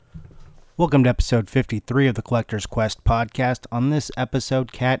Welcome to episode 53 of the Collector's Quest podcast. On this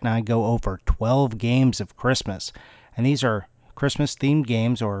episode, Kat and I go over 12 games of Christmas. And these are Christmas-themed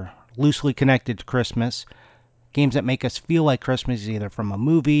games or loosely connected to Christmas. Games that make us feel like Christmas, either from a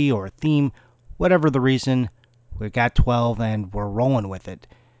movie or a theme. Whatever the reason, we got 12 and we're rolling with it.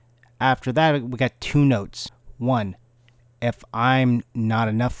 After that, we got two notes. One, if I'm not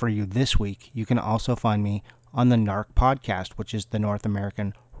enough for you this week, you can also find me on the NARC podcast, which is the North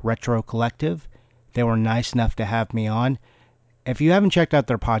American Retro Collective. They were nice enough to have me on. If you haven't checked out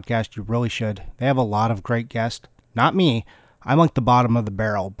their podcast, you really should. They have a lot of great guests. Not me. I'm like the bottom of the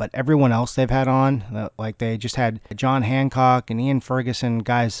barrel, but everyone else they've had on, like they just had John Hancock and Ian Ferguson,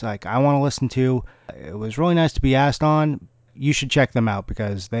 guys like I want to listen to. It was really nice to be asked on. You should check them out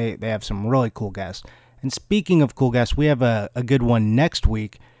because they have some really cool guests. And speaking of cool guests, we have a good one next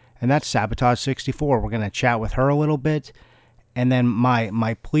week, and that's Sabotage 64. We're going to chat with her a little bit. And then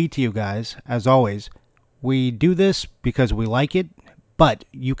my plea to you guys, as always, we do this because we like it, but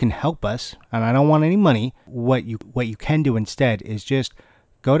you can help us, and I don't want any money. What you can do instead is just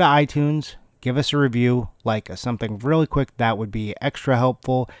go to iTunes, give us a review, like something really quick. That would be extra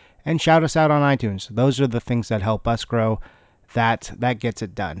helpful, and shout us out on iTunes. Those are the things that help us grow. That gets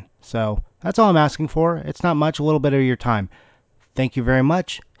it done. So that's all I'm asking for. It's not much, a little bit of your time. Thank you very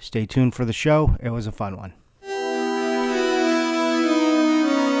much. Stay tuned for the show. It was a fun one.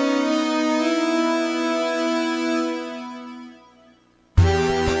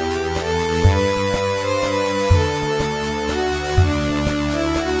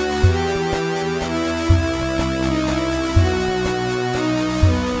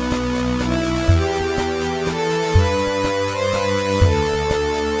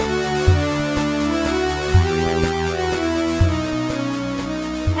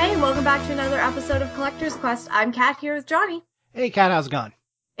 Back to another episode of Collector's Quest. I'm Kat here with Johnny. Hey Kat, how's it going?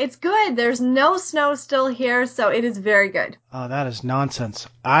 It's good. There's no snow still here, so it is very good. Oh, that is nonsense.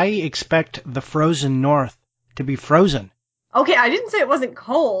 I expect the frozen north to be frozen. Okay, I didn't say it wasn't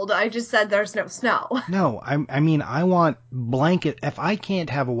cold. I just said there's no snow. No, I mean, I want blanket. If I can't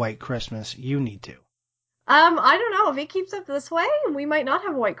have a white Christmas, you need to. I don't know. If it keeps up this way, we might not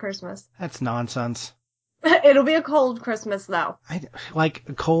have a white Christmas. That's nonsense. It'll be a cold Christmas, though. Like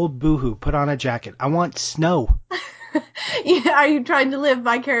a cold boohoo. Put on a jacket. I want snow. Yeah, are you trying to live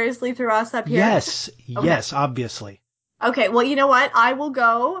vicariously through us up here? Yes, okay. Yes, obviously. Okay, well, you know what? I will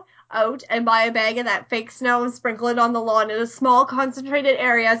go out and buy a bag of that fake snow and sprinkle it on the lawn in a small concentrated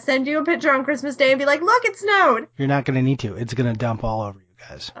area, send you a picture on Christmas Day and be like, look, it snowed. You're not going to need to. It's going to dump all over you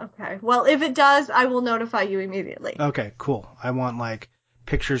guys. Okay, well, if it does, I will notify you immediately. Okay, cool. I want,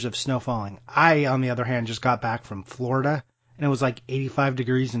 pictures of snow falling. I, on the other hand, just got back from Florida, and it was 85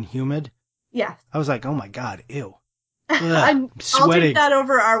 degrees and humid. Yes. I was like, oh my god, ew. Ugh, I'm sweating. I'll take that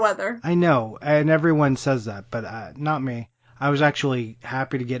over our weather. I know, and everyone says that, but not me. I was actually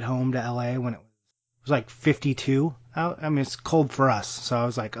happy to get home to LA when it was 52 out. I mean, it's cold for us, so I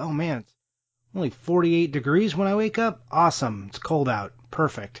was like, oh man, it's only 48 degrees when I wake up. Awesome, it's cold out.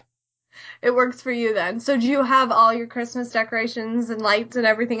 Perfect. It works for you then. So do you have all your Christmas decorations and lights and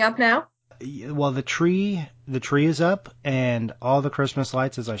everything up now? Well, the tree is up, and all the Christmas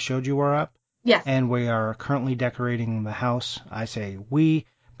lights, as I showed you, are up. Yes. And we are currently decorating the house. I say we.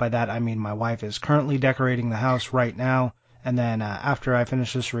 By that, I mean my wife is currently decorating the house right now. And then after I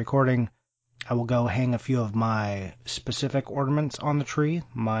finish this recording, I will go hang a few of my specific ornaments on the tree,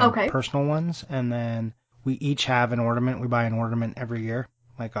 my personal ones. And then we each have an ornament. We buy an ornament every year,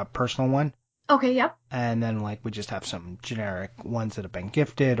 like a personal one. Okay, yep. And then we just have some generic ones that have been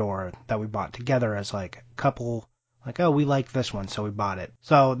gifted or that we bought together as a couple. Oh, we like this one, so we bought it.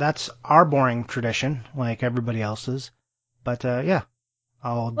 So that's our boring tradition, like everybody else's. But yeah,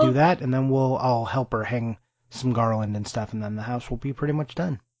 I'll do that, and then I'll help her hang some garland and stuff, and then the house will be pretty much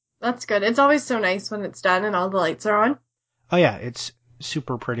done. That's good. It's always so nice when it's done and all the lights are on. Oh yeah, it's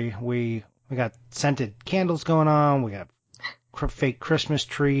super pretty. We got scented candles going on. We got fake Christmas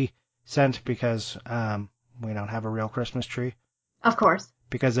tree scent because we don't have a real Christmas tree. Of course.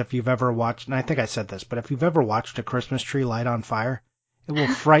 Because if you've ever watched, and I think I said this, but if you've ever watched a Christmas tree light on fire, it will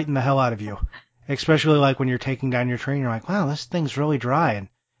frighten the hell out of you. Especially when you're taking down your tree and you're like, wow, this thing's really dry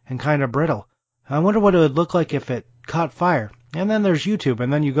and kind of brittle. I wonder what it would look like if it caught fire. And then there's YouTube,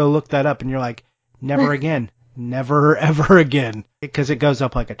 and then you go look that up and you're like, never again. Never, ever again. Because it goes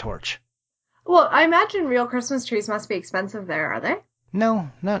up like a torch. Well, I imagine real Christmas trees must be expensive there, are they? No,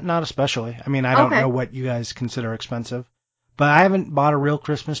 not especially. I mean, I don't know what you guys consider expensive. But I haven't bought a real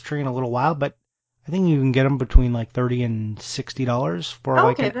Christmas tree in a little while, but I think you can get them between $30 and $60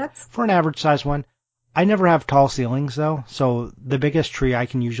 for for an average size one. I never have tall ceilings though, so the biggest tree I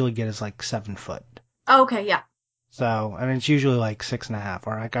can usually get is like 7 foot. Okay, yeah. So, and it's usually like 6.5,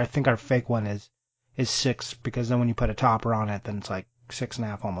 or like I think our fake one is 6, because then when you put a topper on it, then it's like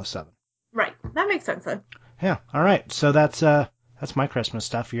 6.5, almost 7. Right. That makes sense then. Yeah. All right. So that's my Christmas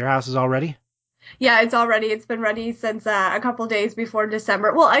stuff. Your house is all ready? Yeah, it's been ready since a couple days before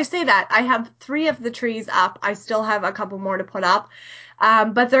December. Well, I say that. I have 3 of the trees up. I still have a couple more to put up.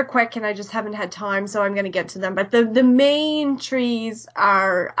 But they're quick and I just haven't had time, so I'm going to get to them. But the main trees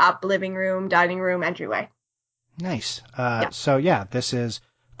are up: living room, dining room, entryway. Nice. Yeah. So yeah, this is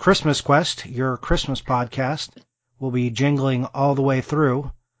Christmas Quest, your Christmas podcast. We'll be jingling all the way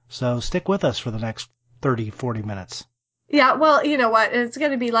through. So stick with us for the next 30, 40 minutes. Yeah, well, you know what? It's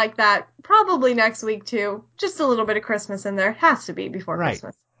going to be like that probably next week too. Just a little bit of Christmas in there. Has to be before Right.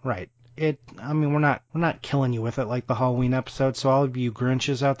 Christmas. Right. I mean, we're not killing you with it like the Halloween episode, so all of you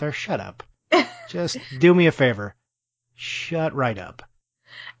Grinches out there, shut up. Just do me a favor. Shut right up.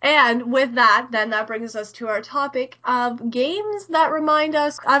 And with that, then that brings us to our topic of games that remind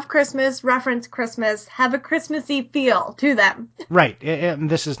us of Christmas, reference Christmas, have a Christmassy feel to them. Right. And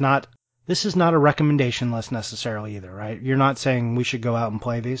this is not a recommendation list necessarily either, right? You're not saying we should go out and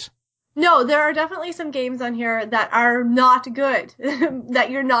play these? No, there are definitely some games on here that are not good, that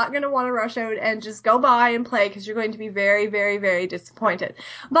you're not going to want to rush out and just go by and play because you're going to be very, very, very disappointed.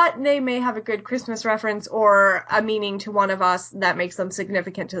 But they may have a good Christmas reference or a meaning to one of us that makes them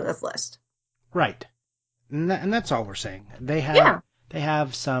significant to this list. Right. And that's all we're saying. Yeah. They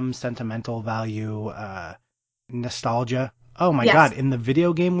have some sentimental value, nostalgia. Oh my Yes. God, in the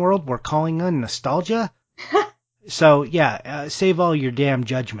video game world, we're calling on nostalgia? So yeah, save all your damn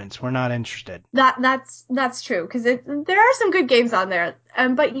judgments. We're not interested. That's true because there are some good games on there.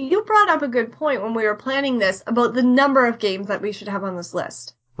 But you brought up a good point when we were planning this about the number of games that we should have on this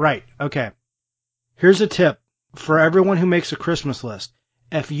list. Right. Okay. Here's a tip for everyone who makes a Christmas list.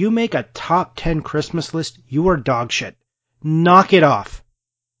 If you make a top 10 Christmas list, you are dog shit. Knock it off.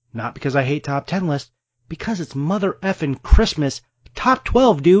 Not because I hate top 10 lists, because it's mother effing Christmas. Top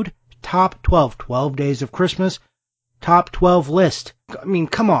 12, dude. Top 12. 12 days of Christmas. Top 12 list. I mean,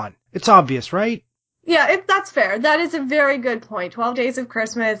 come on. It's obvious, right? Yeah, that's fair. That is a very good point. 12 Days of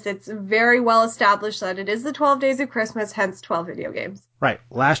Christmas. It's very well established that it is the 12 Days of Christmas, hence 12 video games. Right.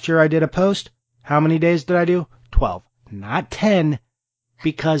 Last year I did a post. How many days did I do? 12. Not 10.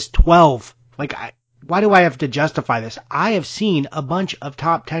 Because 12. Why do I have to justify this? I have seen a bunch of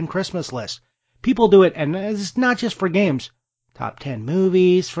top 10 Christmas lists. People do it, and it's not just for games. Top 10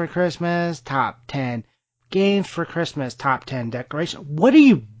 movies for Christmas, top 10 games for Christmas, top 10 decorations. What are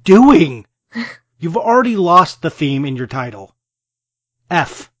you doing? You've already lost the theme in your title.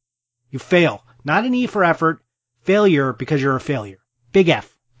 F. You fail. Not an E for effort. Failure because you're a failure. Big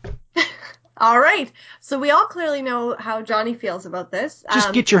F. All right. So we all clearly know how Johnny feels about this.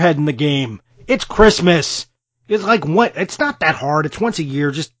 Just get your head in the game. It's Christmas. It's like what? It's not that hard. It's once a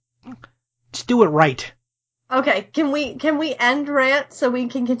year. Just do it right. Okay. Can we end rant so we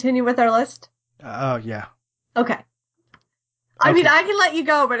can continue with our list? Oh, yeah. Okay. I mean, I can let you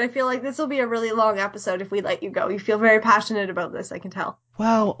go, but I feel like this will be a really long episode if we let you go. You feel very passionate about this, I can tell.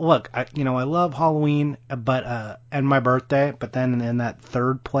 Well, look, I love Halloween, but and my birthday, but then in that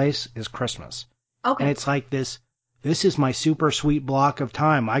third place is Christmas. Okay. And it's like this is my super sweet block of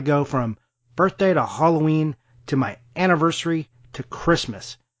time. I go from birthday to Halloween to my anniversary to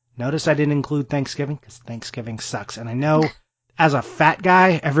Christmas. Notice I didn't include Thanksgiving because Thanksgiving sucks. And I know as a fat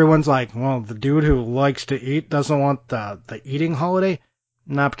guy, everyone's like, well, the dude who likes to eat doesn't want the eating holiday.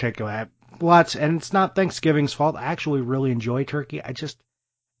 Not particularly. Lots, and it's not Thanksgiving's fault. I actually really enjoy turkey.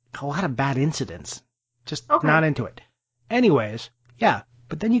 A lot of bad incidents. Just not into it. Anyways, yeah.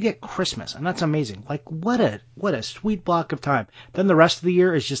 But then you get Christmas, and that's amazing. Like, what a sweet block of time. Then the rest of the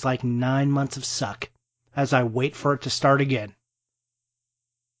year is just like 9 months of suck as I wait for it to start again.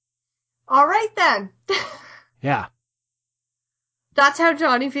 All right, then. Yeah. That's how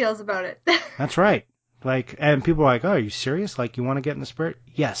Johnny feels about it. That's right. Like, and people are like, oh, are you serious? Like, you want to get in the spirit?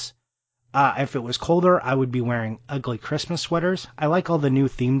 Yes. If it was colder, I would be wearing ugly Christmas sweaters. I like all the new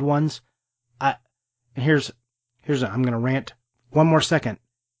themed ones. I'm going to rant one more second.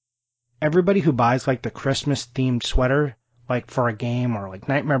 Everybody who buys like the Christmas themed sweater, like for a game or like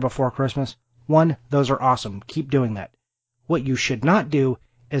Nightmare Before Christmas, those are awesome. Keep doing that. What you should not do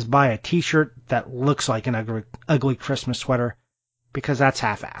is buy a t-shirt that looks like an ugly Christmas sweater, because that's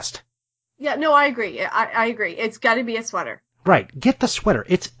half-assed. Yeah, no, I agree. I agree. It's got to be a sweater. Right. Get the sweater.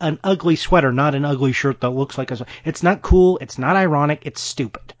 It's an ugly sweater, not an ugly shirt that looks like a sweater. It's not cool. It's not ironic. It's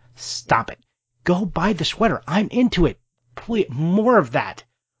stupid. Stop it. Go buy the sweater. I'm into it. Please, more of that.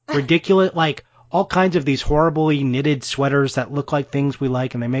 Ridiculous, like all kinds of these horribly knitted sweaters that look like things we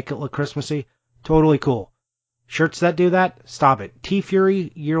like and they make it look Christmassy. Totally cool. Shirts that do that, stop it.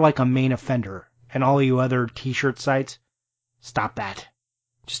 T-Fury, you're like a main offender. And all you other t-shirt sites, stop that.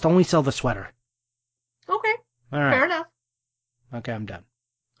 Just only sell the sweater. Okay. All right. Fair enough. Okay, I'm done.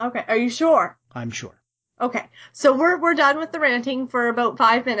 Okay. Are you sure? I'm sure. Okay. So we're done with the ranting for about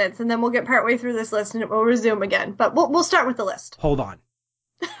 5 minutes, and then we'll get partway through this list and we'll resume again. But we'll start with the list. Hold on.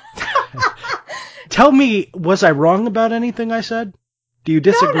 Tell me, was I wrong about anything I said? Do you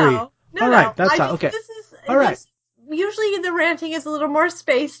disagree? No. All right, that's okay. All right. Usually the ranting is a little more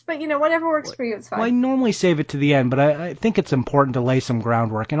spaced, but whatever works for you, it's fine. Well, I normally save it to the end, but I think it's important to lay some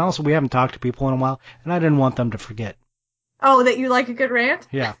groundwork. And also, we haven't talked to people in a while, and I didn't want them to forget. Oh, that you like a good rant?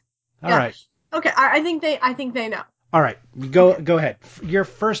 Yeah. All right. Okay, I think they know. All right, go ahead. Your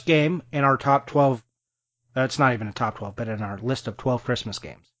first game in our top 12. It's not even a top 12, but in our list of 12 Christmas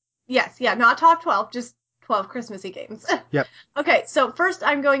games. Yes, yeah, not top 12, just 12 Christmassy games. Yep. Okay, so first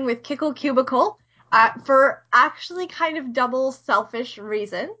I'm going with Kickle Cubicle for actually kind of double selfish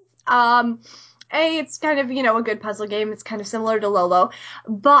reasons. It's kind of, a good puzzle game. It's kind of similar to Lolo,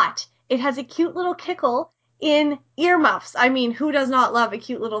 but it has a cute little Kickle in earmuffs. I mean, who does not love a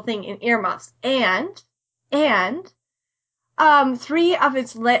cute little thing in earmuffs? And 3 of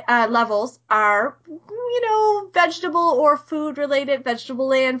its levels are, vegetable or food related. Vegetable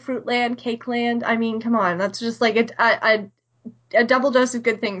land, fruit land, cake land. I mean, come on. That's just like a double dose of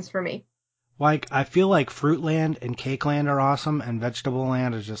good things for me. Like, I feel like Fruit Land and Cake Land are awesome, and Vegetable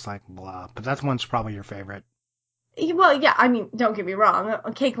Land is just like blah. But that one's probably your favorite. Well, yeah, I mean, don't get me wrong.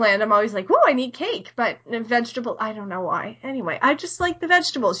 Cake Land, I'm always like, whoa, I need cake. But vegetable, I don't know why. Anyway, I just like the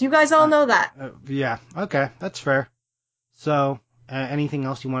vegetables. You guys all know that. Yeah, okay, that's fair. So, anything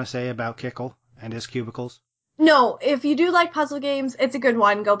else you want to say about Kickle and his cubicles? No, if you do like puzzle games, it's a good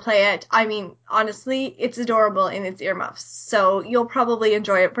one. Go play it. I mean, honestly, it's adorable in its earmuffs. So you'll probably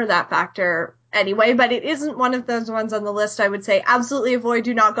enjoy it for that factor anyway, but it isn't one of those ones on the list I would say absolutely avoid,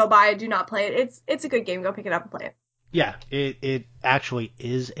 do not go buy it, do not play it. It's a good game. Go pick it up and play it. Yeah, it actually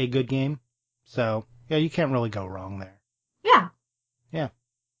is a good game. So, yeah, you can't really go wrong there. Yeah. Yeah.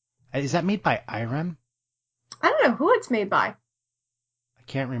 Is that made by IREM? I don't know who it's made by. I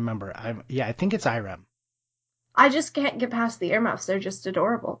can't remember. I think it's IREM. I just can't get past the earmuffs. They're just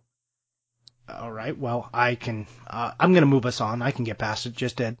adorable. All right. Well, I'm going to move us on. I can get past it.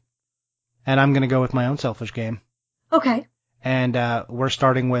 Just did. And I'm going to go with my own selfish game. Okay. And we're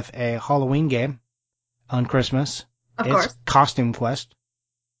starting with a Halloween game on Christmas. Of course. Costume Quest.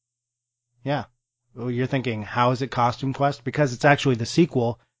 Yeah. Well, you're thinking, how is it Costume Quest? Because it's actually the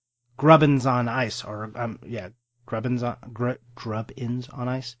sequel, Grubbins on Ice. Grubbins on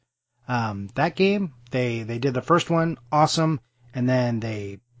Ice. That game, they did the first one, awesome, and then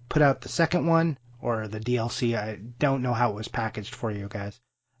they put out the second one, or the DLC. I don't know how it was packaged for you guys.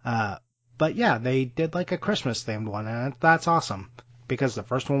 But yeah, they did like a Christmas themed one, and that's awesome, because the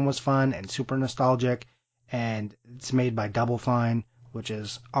first one was fun and super nostalgic, and it's made by Double Fine, which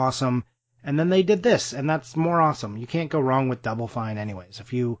is awesome. And then they did this, and that's more awesome. You can't go wrong with Double Fine anyways.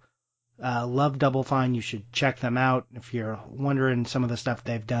 If you love Double Fine, you should check them out. If you're wondering some of the stuff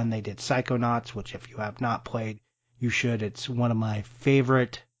they've done, they did Psychonauts, which if you have not played, you should. It's one of my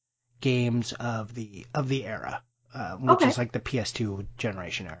favorite games of the era, which is like the PS2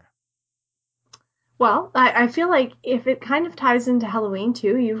 generation era. Well, I feel like if it kind of ties into Halloween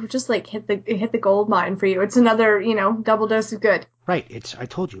too, you've just like hit the gold mine for you. It's another, double dose of good. Right. I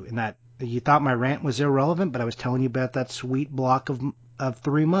told you in that you thought my rant was irrelevant, but I was telling you about that sweet block of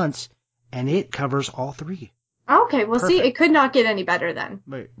 3 months. And it covers all 3. Okay, well, Perfect. see, it could not get any better then.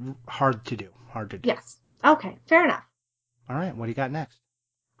 But hard to do. Yes. Okay, fair enough. All right, what do you got next?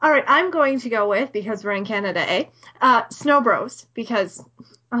 All right, I'm going to go with, because we're in Canada, Snow Bros, because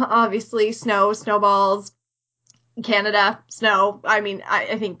obviously snowballs, Canada, snow. I mean,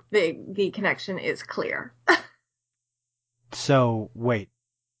 I think the connection is clear. So, wait.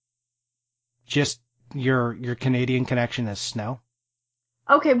 Just your Canadian connection is snow?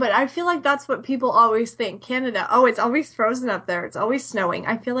 Okay, but I feel like that's what people always think. Canada, oh, it's always frozen up there. It's always snowing.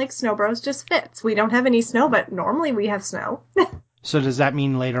 I feel like Snow Bros just fits. We don't have any snow, but normally we have snow. So does that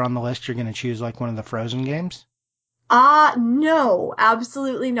mean later on the list you're going to choose like one of the Frozen games? No,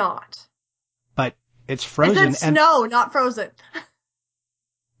 absolutely not. But it's Frozen. I said snow, not frozen.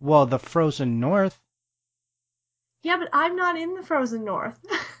 Well, the Frozen North. Yeah, but I'm not in the Frozen North.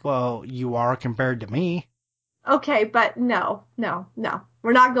 Well, you are compared to me. Okay, but no.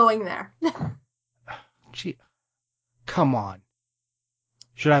 We're not going there. Gee, come on.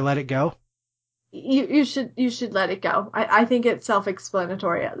 Should I let it go? You should let it go. I think it's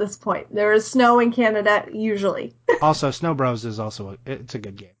self-explanatory at this point. There is snow in Canada usually. Also, Snow Bros is also it's a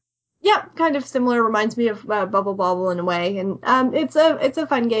good game. Yeah, kind of similar. Reminds me of Bubble Bobble in a way, and it's a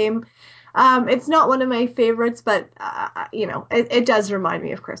fun game. It's not one of my favorites, but it does remind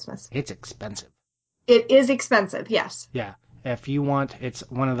me of Christmas. It's expensive. It is expensive, yes. Yeah. If you want, it's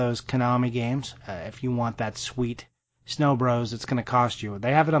one of those Konami games. If you want that sweet Snow Bros, it's going to cost you.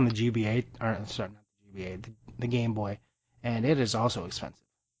 They have it on the GBA, or sorry, not the GBA, the Game Boy, and it is also expensive.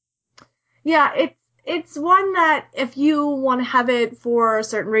 Yeah, it's one that if you want to have it for a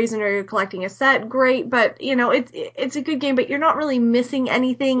certain reason or you're collecting a set, great. But it's a good game. But you're not really missing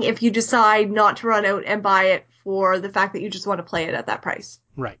anything if you decide not to run out and buy it for the fact that you just want to play it at that price.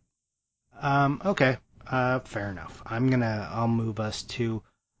 Right. Okay. Fair enough. I'll move us to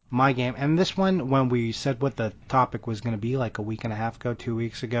my game. And this one, when we said what the topic was going to be like a week and a half ago, 2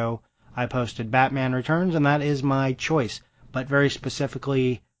 weeks ago, I posted Batman Returns, and that is my choice. But very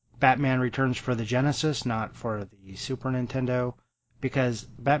specifically, Batman Returns for the Genesis, not for the Super Nintendo, because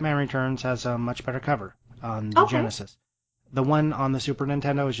Batman Returns has a much better cover on the Okay. Genesis. The one on the Super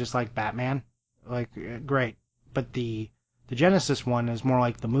Nintendo is just like Batman, like great. But the Genesis one is more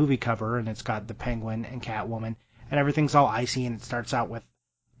like the movie cover, and it's got the Penguin and Catwoman, and everything's all icy, and it starts out with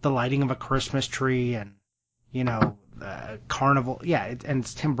the lighting of a Christmas tree, and carnival. Yeah, and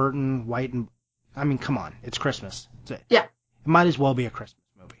it's Tim Burton, white and I mean, come on, it's Christmas. Yeah. It might as well be a Christmas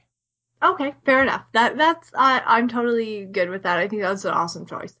movie. Okay. Fair enough. That's I'm totally good with that. I think that's an awesome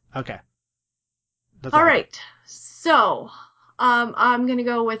choice. Okay, that's All all. right. So, I'm gonna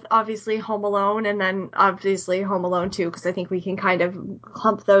go with obviously Home Alone and then obviously Home Alone 2 because I think we can kind of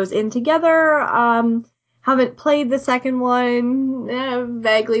clump those in together. Haven't played the second one,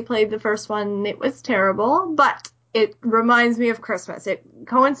 vaguely played the first one. It was terrible, but it reminds me of Christmas. It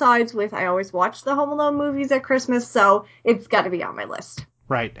coincides with I always watch the Home Alone movies at Christmas, so it's got to be on my list.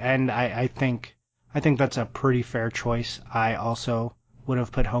 Right, and I think that's a pretty fair choice. I also would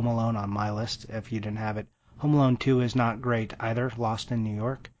have put Home Alone on my list if you didn't have it. Home Alone 2 is not great either, Lost in New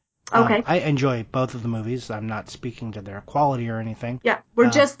York. Okay. I enjoy both of the movies. I'm not speaking to their quality or anything. Yeah, we're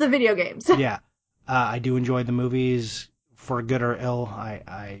Uh, just the video games. yeah, I do enjoy the movies for good or ill.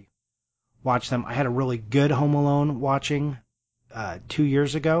 I watch them. I had a really good Home Alone watching 2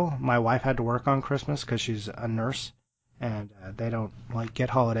 years ago. My wife had to work on Christmas because she's a nurse, and they don't like get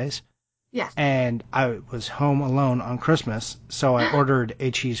holidays. Yes. And I was home alone on Christmas, so I ordered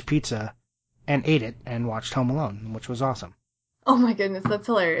a cheese pizza and ate it and watched Home Alone, which was awesome. Oh my goodness, that's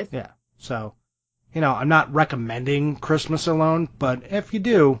hilarious. Yeah. So, I'm not recommending Christmas alone, but if you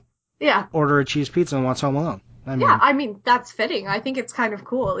do, Yeah. order a cheese pizza and watch Home Alone. I Yeah, mean, I mean, that's fitting. I think it's kind of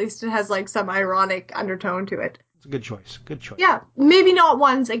cool. At least it has like some ironic undertone to it. it's a good choice. Good choice. Yeah, maybe not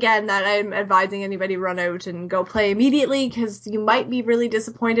ones again that I'm advising anybody run out and go play immediately because you might be really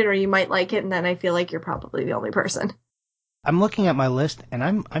disappointed or you might like it and then I feel like you're probably the only person. I'm looking at my list and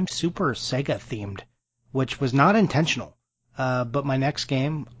I'm super Sega themed, which was not intentional. But my next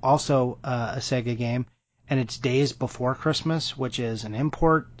game also a Sega game, and it's Days Before Christmas, which is an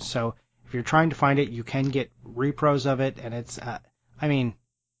import. So if you're trying to find it, you can get repros of it, and I mean,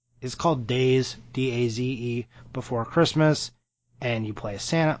 it's called Days Daze Before Christmas, and you play a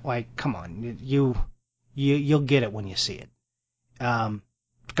Santa. Like, come on, you'll get it when you see it.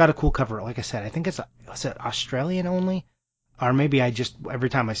 It's got a cool cover. Like I said, I think is it Australian only? Or maybe I just, every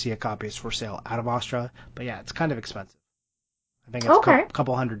time I see a copy, it's for sale out of Australia. But yeah, it's kind of expensive. I think it's a Okay.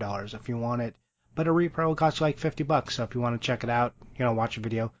 couple $100 if you want it. But a repro will cost you like $50. So if you want to check it out, watch a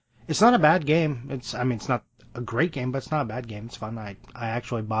video. It's not a bad game. It's not a great game, but it's not a bad game. It's fun. I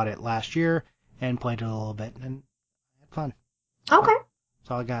actually bought it last year and played it a little bit and had fun. So Okay.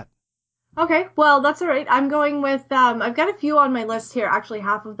 that's all I got. Okay. Well, that's all right. I'm going with I've got a few on my list here. Actually,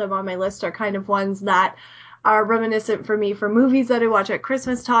 half of them on my list are kind of ones that are reminiscent for me for movies that I watch at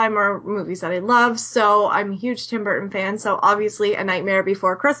Christmas time or movies that I love. So I'm a huge Tim Burton fan. So obviously A Nightmare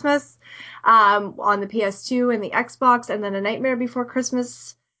Before Christmas on the PS2 and the Xbox, and then A Nightmare Before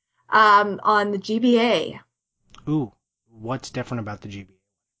Christmas on the GBA. Ooh, what's different about the GB?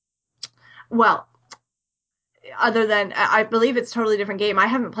 Well, other than I believe it's a totally different game. I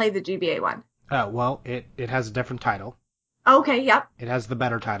haven't played the GBA one. Oh, well, it has a different title. Okay, yep. It has the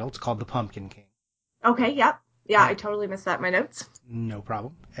better title. It's called The Pumpkin King. Okay, yep. Yeah, I And totally missed that in my notes. no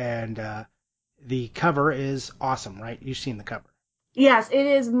problem. And the cover is awesome, right? You've seen the cover. Yes, it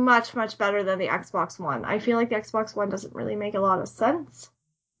is much, much better than the Xbox One. I feel like the Xbox One doesn't really make a lot of sense.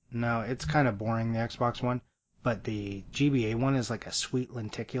 No, it's kind of boring, the Xbox One. But the GBA one is like a sweet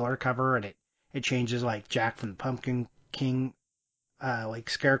lenticular cover, and it changes like Jack from the Pumpkin King, like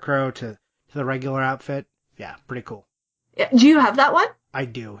Scarecrow to the regular outfit. Yeah, pretty cool. Yeah. Do you have that one? I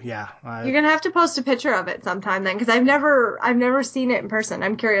do, yeah. You're gonna have to post a picture of it sometime then, because I've never seen it in person.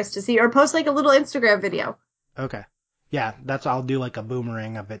 I'm curious to see, or post like a little Instagram video. Okay. Yeah, I'll do like a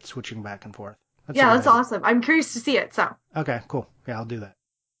boomerang of it switching back and forth. That's a Yeah, good that's idea. awesome. I'm curious to see it. So. Okay, cool. Yeah, I'll do that.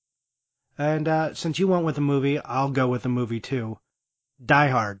 And since you went with a movie, I'll go with a movie too. Die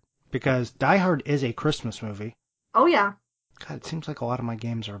Hard. Because Die Hard is a Christmas movie. Oh yeah. God, it seems like a lot of my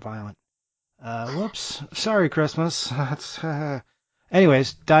games are violent. Whoops. Sorry, Christmas.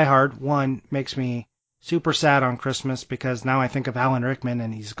 Anyways, Die Hard 1 makes me super sad on Christmas because now I think of Alan Rickman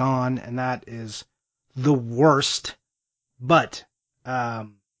and he's gone, and that is the worst. But,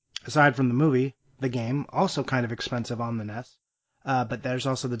 aside from the movie, the game, also kind of expensive on the NES. But there's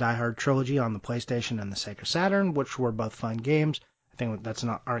also the Die Hard trilogy on the PlayStation and the Sega Saturn, which were both fun games. I think that's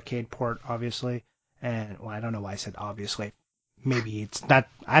an arcade port, obviously. And, well, I don't know why I said obviously. Maybe it's not,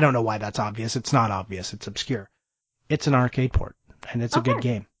 I don't know why that's obvious. It's not obvious. It's obscure. It's an arcade port, and it's a good Okay.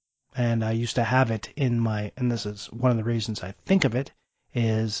 game. And I used to have it in my, and this is one of the reasons I think of it,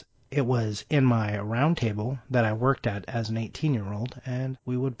 is it was in my round table that I worked at as an 18-year-old, and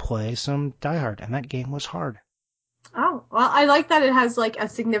we would play some Die Hard, and that game was hard. Oh, well, I like that it has like a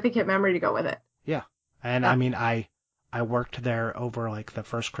significant memory to go with it. Yeah. And I Yeah. mean, I worked there over like the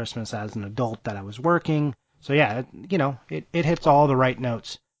first Christmas as an adult that I was working. So yeah, it hits all the right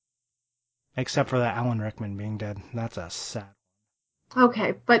notes. Except for that Alan Rickman being dead. That's a sad.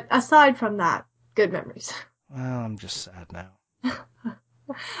 Okay, but aside from that, good memories. Well, I'm just sad now.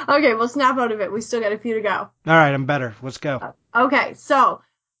 Okay, we'll snap out of it. We still got a few to go. All right, I'm better. Let's go. Okay, so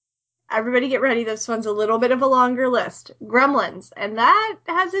everybody get ready. This one's a little bit of a longer list. Gremlins, and that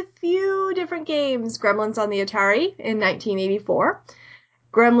has a few different games. Gremlins on the Atari in 1984.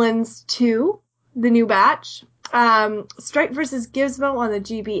 Gremlins 2, the new batch. Stripe versus Gizmo on the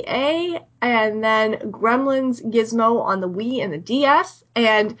GBA, and then Gremlins Gizmo on the Wii and the DS.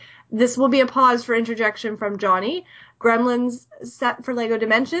 And this will be a pause for interjection from Johnny. Gremlins set for Lego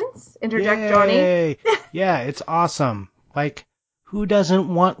Dimensions. Interject, Johnny. Yay! Yeah, it's awesome. Like, who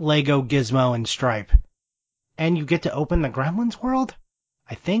doesn't want Lego Gizmo and Stripe? And you get to open the Gremlins world?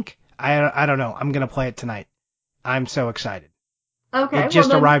 I think. I don't know. I'm going to play it tonight. I'm so excited. Okay, It just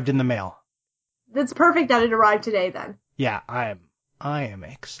well then, arrived in the mail. that's perfect that it arrived today then. Yeah, I am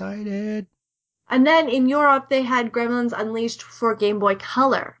excited. And then in Europe, they had Gremlins Unleashed for Game Boy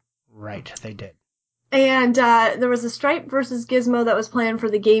Color. Right, they did. And there was a Stripe versus Gizmo that was planned for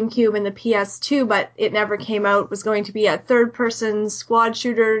the GameCube and the PS2, but it never came out. It was going to be a third-person squad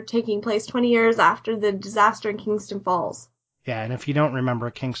shooter taking place 20 years after the disaster in Kingston Falls. Yeah, and if you don't remember,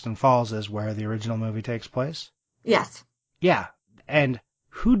 Kingston Falls is where the original movie takes place. Yes. Yeah, and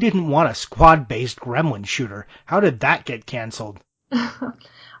who didn't want a squad-based gremlin shooter? How did that get canceled?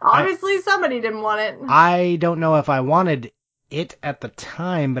 Obviously, somebody didn't want it. I don't know if I wanted it at the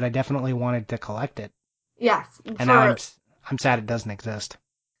time, but I definitely wanted to collect it. Yes. And now I'm sad it doesn't exist.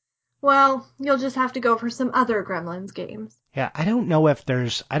 Well, you'll just have to go for some other Gremlins games. Yeah, I don't know if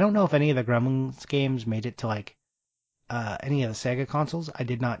any of the Gremlins games made it to like any of the Sega consoles. I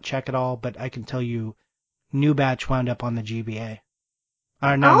did not check it all, but I can tell you New Batch wound up on the GBA. Or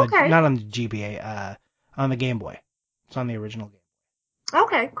Okay. not on the GBA, on the Game Boy. It's on the original game.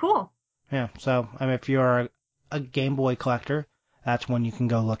 Okay, cool. Yeah, so if you're a Game Boy collector, that's one you can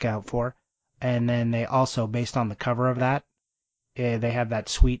go look out for. And then they also, based on the cover of that, they have that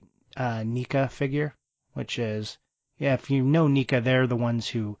sweet NECA figure, which is, yeah, if you know NECA, they're the ones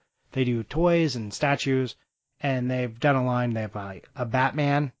who, they do toys and statues, and they've done a line, they have a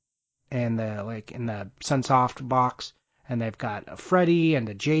Batman in the Sunsoft box, and they've got a Freddy and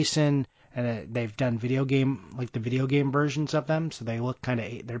a Jason, and they've done the video game versions of them, so they look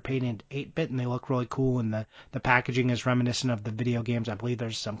they're painted 8-bit, and they look really cool, and the packaging is reminiscent of the video games. I believe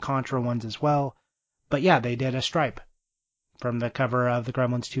there's some Contra ones as well. But yeah, they did a Stripe from the cover of the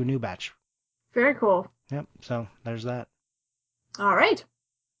Gremlins 2 New Batch. Very cool. Yep, so there's that. All right.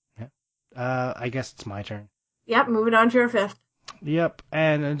 Yep. I guess it's my turn. Yep, moving on to your fifth. Yep,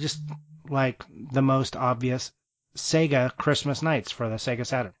 and just like the most obvious, Sega Christmas Nights for the Sega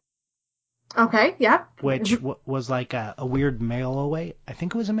Saturn. Okay, yeah. Which was like a weird mail away. I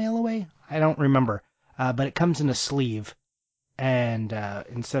think it was a mail away. I don't remember. But it comes in a sleeve, and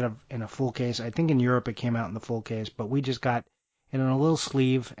instead of in a full case, I think in Europe it came out in the full case, but we just got it in a little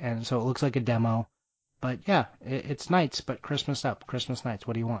sleeve, and so it looks like a demo. But yeah, it's Nights, but Christmas up. Christmas Nights.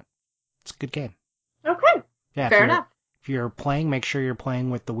 What do you want? It's a good game. Okay. Yeah, Fair enough. If you're playing, make sure you're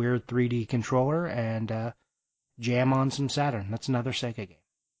playing with the weird 3D controller and jam on some Saturn. That's another Sega game.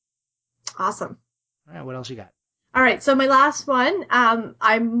 Awesome. All right, what else you got? All right, so my last one,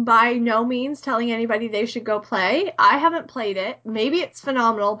 I'm by no means telling anybody they should go play. I haven't played it. Maybe it's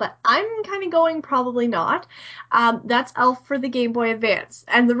phenomenal, but I'm kind of going probably not. That's Elf for the Game Boy Advance.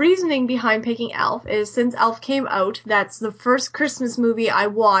 And the reasoning behind picking Elf is since Elf came out, that's the first Christmas movie I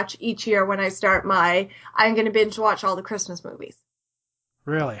watch each year when I start I'm going to binge watch all the Christmas movies.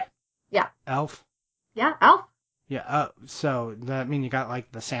 Really? Yeah. Elf? Yeah, Elf. Yeah. So that mean you got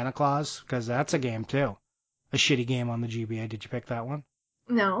like the Santa Claus? Because that's a game too. A shitty game on the GBA. Did you pick that one?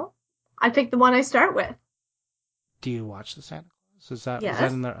 No. I picked the one I start with. Do you watch the Santa Claus? Is that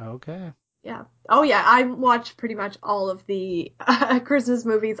Yes. in there? Okay. Yeah. Oh yeah, I watch pretty much all of the Christmas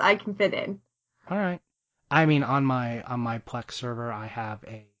movies I can fit in. All right. I mean, on my Plex server,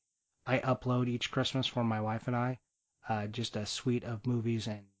 I upload each Christmas for my wife and I, just a suite of movies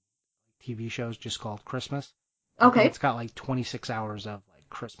and TV shows just called Christmas. I think Okay. it's got like 26 hours of like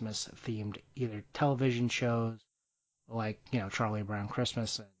Christmas themed either television shows like Charlie Brown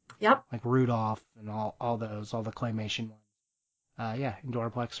Christmas and Yep. like Rudolph and all the claymation ones. Yeah, in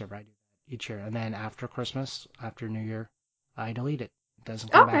Doraplex server I do that each year, and then after Christmas, after New Year, I delete it. It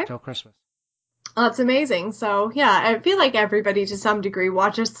doesn't come back Okay. till Christmas. That's amazing. So yeah, I feel like everybody to some degree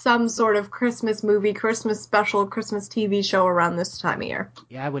watches some sort of Christmas movie, Christmas special, Christmas TV show around this time of year.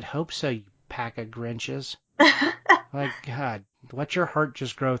 Yeah, I would hope so. You pack of Grinches. Like God, let your heart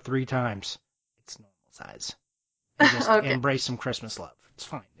just grow 3 times its normal size, and just Okay. embrace some Christmas love. It's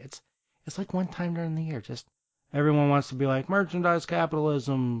fine. It's like one time during the year. Just everyone wants to be like merchandise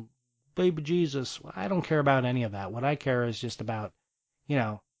capitalism, baby Jesus. Well, I don't care about any of that. What I care is just about you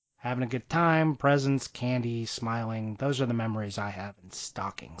know, having a good time, presents, candy, smiling. Those are the memories I have in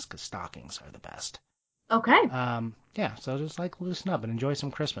stockings, because stockings are the best. Okay. Yeah, so just like loosen up and enjoy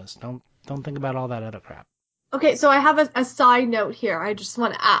some Christmas. Don't think about all that other crap. Okay, so I have a side note here. I just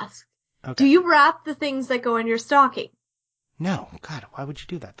want to ask. Do Okay. you wrap the things that go in your stocking? No, God, why would you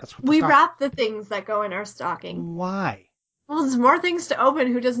do that? That's what the We stock. wrap the things that go in our stocking. Why? Well, there's more things to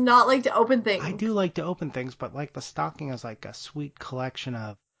open. Who does not like to open I things? do like to open things, but like the stocking is like a sweet collection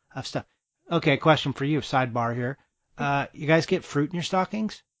of stuff. Okay, question for you. Sidebar here. You guys get fruit in your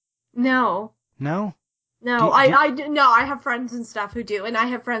stockings? No. No? No, Do do no, I have friends and stuff who do, and I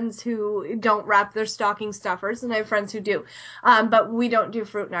have friends who don't wrap their stocking stuffers, and I have friends who do. But we don't do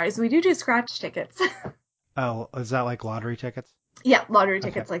fruit and ours. We do scratch tickets. Oh, is that like lottery tickets? Yeah, lottery Okay.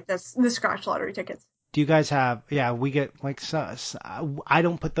 tickets like this, the scratch lottery tickets. Do you guys have? Yeah, we get like I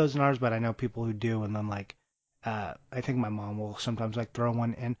don't put those in ours, but I know people who do, and then like, I think my mom will sometimes like throw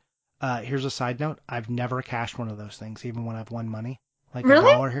one in. Here's a side note: I've never cashed one of those things, even when I've won money, like a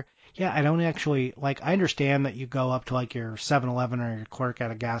Really? dollar here. Yeah, I don't actually like. I understand that you go up to like your 7-Eleven or your clerk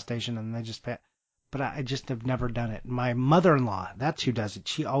at a gas station and they just pay, but I just have never done it. My mother-in-law, that's who does it.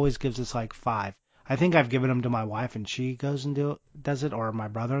 She always gives us like five. I think I've given them to my wife and she goes and does it, or my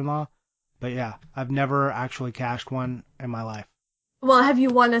brother-in-law. But yeah, I've never actually cashed one in my life. Well, have you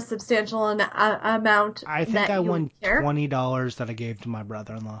won a substantial amount I think that I you would won care? $20 that I gave to my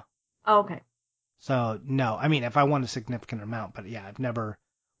brother-in-law. Oh, okay. So no, I mean if I won a significant amount, but yeah, I've never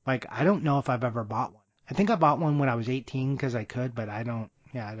like I don't know if I've ever bought one. I think I bought one when I was 18 because I could, but I don't.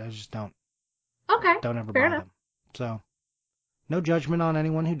 Yeah, I just Okay, don't ever fair buy enough. them. So no judgment on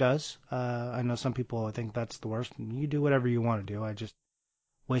anyone who does. I know some people think that's the worst. You do whatever you want to do. I just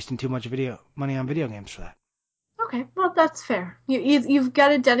wasting too much video money on video games for that. Okay, well that's fair. You've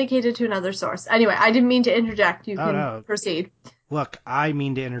got it dedicated to another source. Anyway, I didn't mean to interject. You Oh can no, proceed. look, I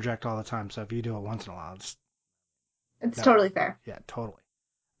mean to interject all the time, so if you do it once in a while, just It's no. totally fair. Yeah, totally.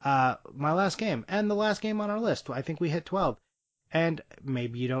 My last game, and the last game on our list. I think we hit 12. And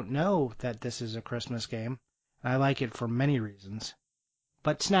maybe you don't know that this is a Christmas game. I like it for many reasons.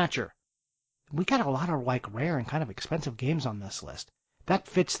 But Snatcher. We got a lot of like rare and kind of expensive games on this list. That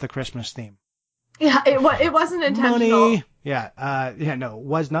fits the Christmas theme. Yeah, it wasn't intentional. Money. Yeah, no, it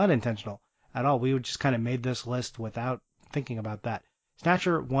was not intentional at all. We just kind of made this list without thinking about that.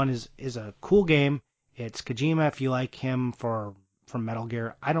 Snatcher 1 is a cool game. It's Kojima if you like him from Metal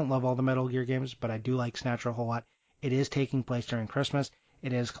Gear. I don't love all the Metal Gear games, but I do like Snatcher a whole lot. It is taking place during Christmas.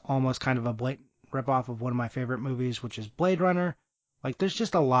 It is almost kind of a blatant ripoff of one of my favorite movies, which is Blade Runner. Like there's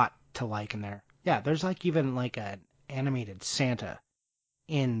just a lot to like in there. Yeah, there's like even like an animated Santa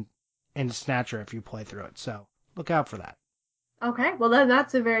in Snatcher if you play through it. So look out for that. Okay, well then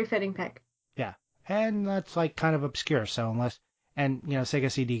that's a very fitting pick. Yeah, and that's like kind of obscure. So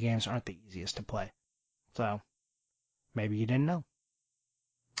Sega CD games aren't the easiest to play. So maybe you didn't know.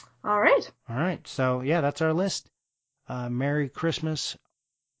 All right. All right, so yeah, that's our list. Merry Christmas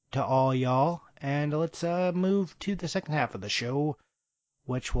to all y'all, and let's move to the second half of the show,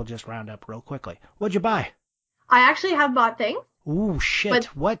 which we'll just round up real quickly. What'd you buy? I actually have bought things, Ooh, shit. but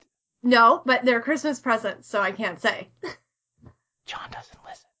What? no, but they're Christmas presents, so I can't say. John doesn't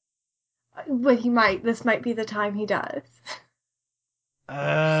listen. But he might. This might be the time he does.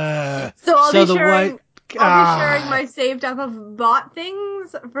 Uh, So I'll so be the sharing. what? I'll be sharing Ah. my saved up of bought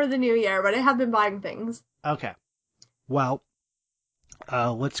things for the new year, but I have been buying things. Okay. Well,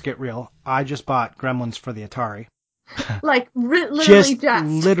 let's get real. I just bought Gremlins for the Atari. Like literally Just just.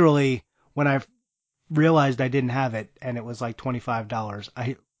 literally when I realized I didn't have it and it was like $25.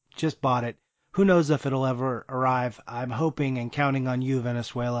 I just bought it. Who knows if it'll ever arrive? I'm hoping and counting on you,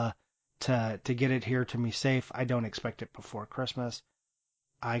 Venezuela, to get it here to me safe. I don't expect it before Christmas.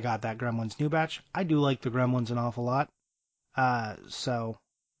 I got that Gremlins new batch. I do like the Gremlins an awful lot. So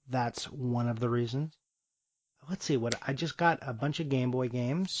that's one of the reasons. Let's see what I just got a bunch of Game Boy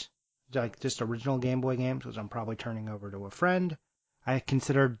games, like just original Game Boy games, which I'm probably turning over to a friend. I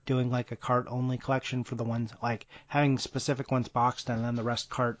considered doing like a cart only collection for the ones like having specific ones boxed and then the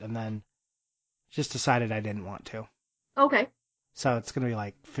rest cart, and then just decided I didn't want to. Okay. So it's gonna be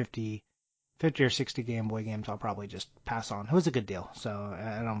like 50 or 60 Game Boy games. I'll probably just pass on. It was a good deal, so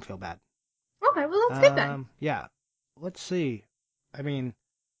I don't feel bad. Okay. Well, that's good then. Yeah. Let's see. I mean,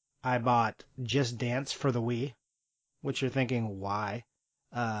 I bought Just Dance for the Wii, which you're thinking why?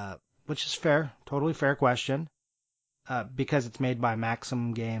 Which is fair, totally fair question. Because it's made by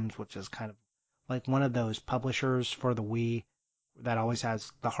Maxim Games, which is kind of like one of those publishers for the Wii that always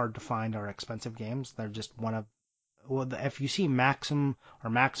has the hard to find or expensive games. They're just one of, well, if you see Maxim or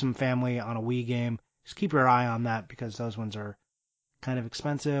Maxim Family on a Wii game, just keep your eye on that because those ones are kind of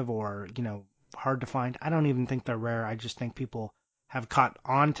expensive or, hard to find. I don't even think they're rare. I just think people have caught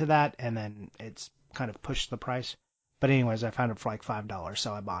on to that and then it's kind of pushed the price. But anyways, I found it for like $5,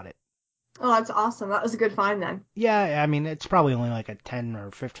 so I bought it. Oh, that's awesome. That was a good find then. Yeah, I mean, it's probably only like a $10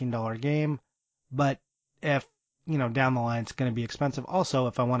 or $15 game, but if, down the line it's going to be expensive. Also,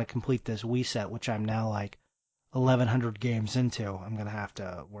 if I want to complete this Wii set, which I'm now like 1,100 games into, I'm going to have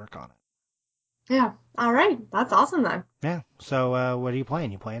to work on it. Yeah. All right. That's awesome then. Yeah, so what are you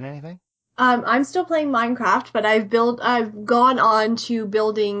playing? You playing anything? I'm still playing Minecraft, but I've gone on to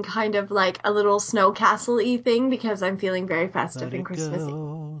building kind of like a little snow castle-y thing because I'm feeling very festive Let and it Christmassy.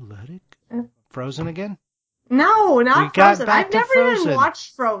 go, let it Uh, go. Frozen again? No, We not got Frozen. back I've to never even Frozen.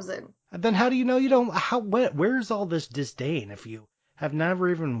 watched Frozen. Then how do you know you don't? Where's all this disdain if you have never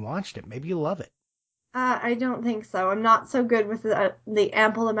even watched it? Maybe you love it. I don't think so. I'm not so good with the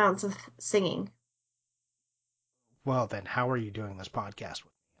ample amounts of singing. Well, then how are you doing this podcast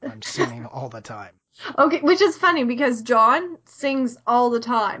with me? I'm singing all the time. Okay, which is funny because John sings all the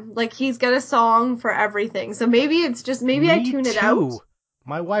time. Like he's got a song for everything. So maybe it's just maybe I Me tune it out. too.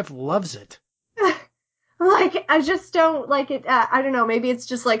 My wife loves it. Like I just don't like it. I don't know. Maybe it's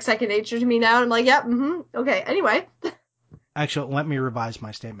just like second nature to me now. I'm like, yep, okay. Anyway, Actually, let me revise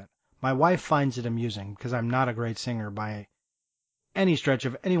my statement. My wife finds it amusing because I'm not a great singer by any stretch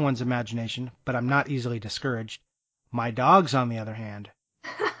of anyone's imagination, but I'm not easily discouraged. My dogs, on the other hand,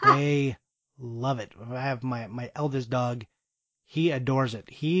 they love it. I have my eldest dog. He adores it.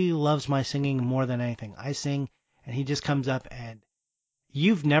 He loves my singing more than anything. I sing, and he just comes up and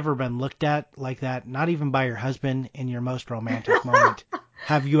you've never been looked at like that, not even by your husband in your most romantic moment.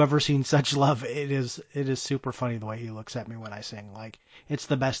 Have you ever seen such love? It is super funny the way he looks at me when I sing. Like it's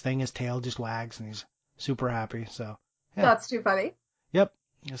the best thing. His tail just wags and he's super happy. So yeah, that's too funny. yep.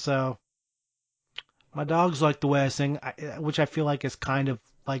 So my dogs like the way I sing, which I feel like is kind of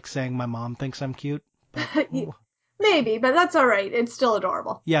like saying my mom thinks I'm cute. But Maybe, but that's all right. It's still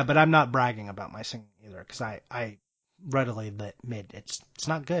adorable. yeah, but I'm not bragging about my singing either because I readily admit it's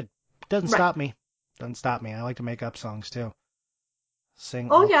not good. Doesn't Right. stop me. Doesn't stop me. I like to make up songs too. Sing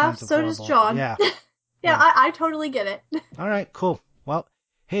Oh all yeah, kinds of so does horrible. John. Yeah, Yeah, yeah. I totally get it. All right, cool. Well,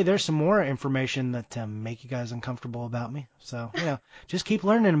 hey, there's some more information that make you guys uncomfortable about me. So just keep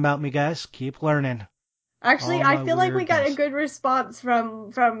learning about me, guys. Keep learning Actually, all I my feel like we got a weirdness. good response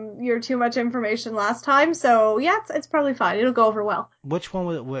from your too much information last time. So yeah, it's probably fine. It'll go over well. Which one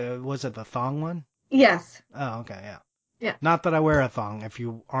was it? The thong one? Yes. Oh, okay, yeah. Yeah. Not that I wear a thong. If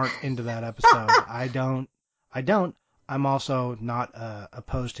you aren't into that episode, I don't. I don't. I'm also not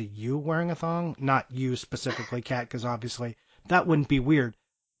opposed to you wearing a thong. Not you specifically, Kat, because obviously that wouldn't be weird.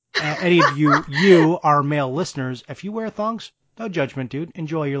 Any of you are male listeners. If you wear thongs, no judgment, dude.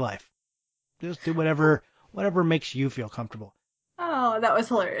 Enjoy your life. Just do whatever makes you feel comfortable. Oh, that was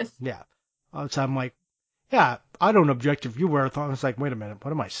hilarious. Yeah. So I'm like, yeah, I don't object if you wear a thong. It's like, wait a minute,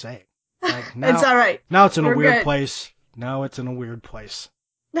 what am I saying? Like It's all right. now it's in a We're weird good. place. Now it's in a weird place.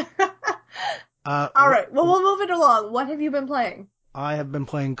 All right. Well, we'll move it along. What have you been playing? I have been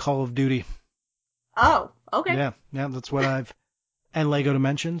playing Call of Duty. Oh, okay. Yeah, yeah, that's what I've. And Lego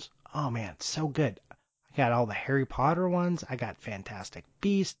Dimensions. Oh man, so good. I got all the Harry Potter ones. I got Fantastic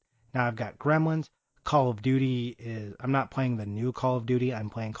Beasts. Now I've got Gremlins. Call of Duty is. I'm not playing the new Call of Duty. I'm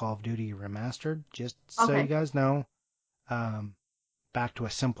playing Call of Duty Remastered. Just so you Okay. guys know, um, back to a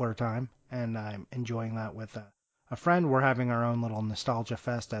simpler time, and I'm enjoying that with a friend. We're having our own little nostalgia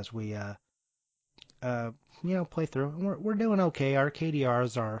fest as we, uh, play through. And we're doing okay. Our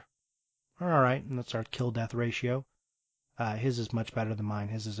KDRs are all right, and that's our kill death ratio. His is much better than mine.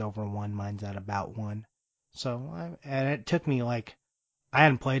 His is over 1, mine's at about 1. And it took me like I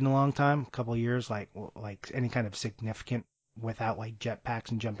hadn't played in a long time, a couple of years, like any kind of significant without like jetpacks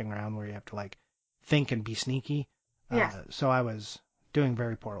and jumping around where you have to like think and be sneaky. Yes. So I was doing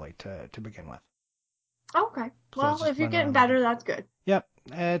very poorly to begin with. Okay. So I was Well, just if you're running getting around like, better, that's good. yep,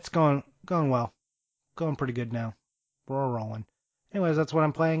 it's going well, going pretty good now. We're all rolling. Anyways, that's what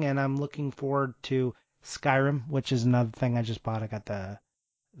I'm playing, and I'm looking forward to Skyrim, which is another thing I just bought. I got the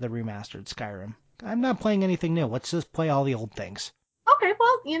remastered Skyrim. I'm not playing anything new. Let's just play all the old things. Okay,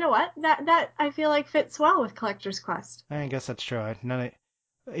 well, you know what? That I feel like fits well with Collector's Quest. I guess that's true.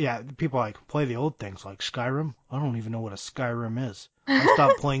 Yeah, people like play the old things like Skyrim. I don't even know what a Skyrim is. I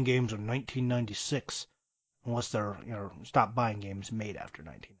stopped playing games in 1996, unless they're stop buying games made after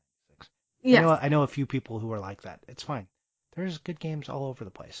 1996. Yes. I know a few people who are like that. It's fine. There's good games all over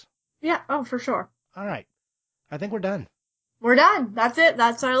the place. Yeah, oh, for sure. All right, I think we're done. We're done. That's it.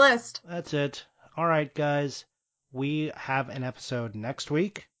 That's our list. That's it. All right, guys. We have an episode next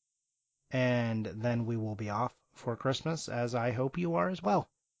week, and then we will be off for Christmas, as I hope you are as well.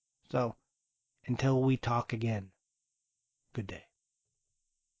 So, until we talk again, good day.